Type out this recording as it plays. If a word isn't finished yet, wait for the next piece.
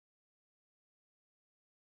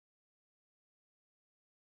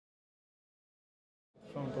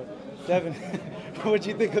microphone, but Devin, what'd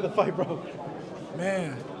you think of the fight, bro?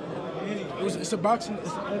 Man, it's a boxing.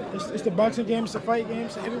 It's the boxing game. It's a fight game.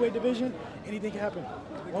 It's a heavyweight division. Anything can happen.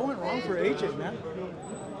 What went wrong for AJ, man?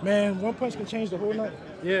 Man, one punch can change the whole night.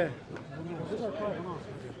 Yeah.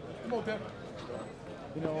 Come on, Devin.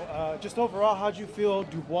 You know, just overall, how'd you feel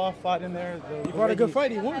Dubois fought in there? He fought a good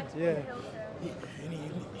fight. He won. Yeah.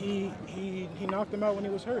 He knocked him out when he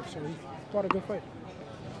was hurt, so he fought a good fight.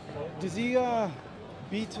 Does he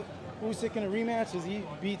beat Usyk in a rematch? Does he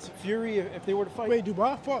beat Fury if they were to fight? Wait,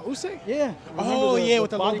 Dubois fought Usyk? Yeah. Oh, yeah,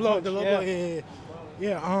 with the low body blow. punch, The low blow.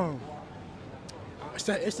 Yeah.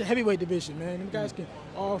 It's the heavyweight division, man. Them guys can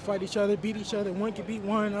all fight each other, beat each other. One can beat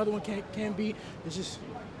one, the other one can't beat. That's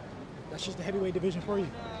just the heavyweight division for you.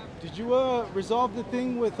 Did you resolve the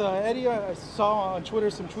thing with Eddie? I saw on Twitter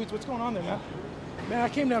some tweets. What's going on there, man? Man, I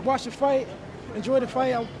came to watch the fight, enjoy the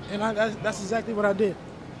fight, that's exactly what I did.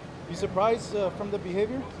 You surprised from the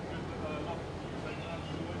behavior?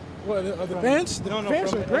 What, the fans? The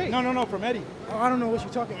fans are great. No, from Eddie. Oh, I don't know what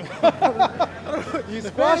you're talking about. You the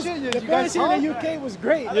squash fans, it? the fans here in the UK was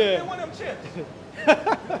great. Yeah.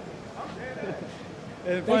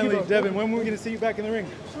 And finally, Devin, when are we going to see you back in the ring?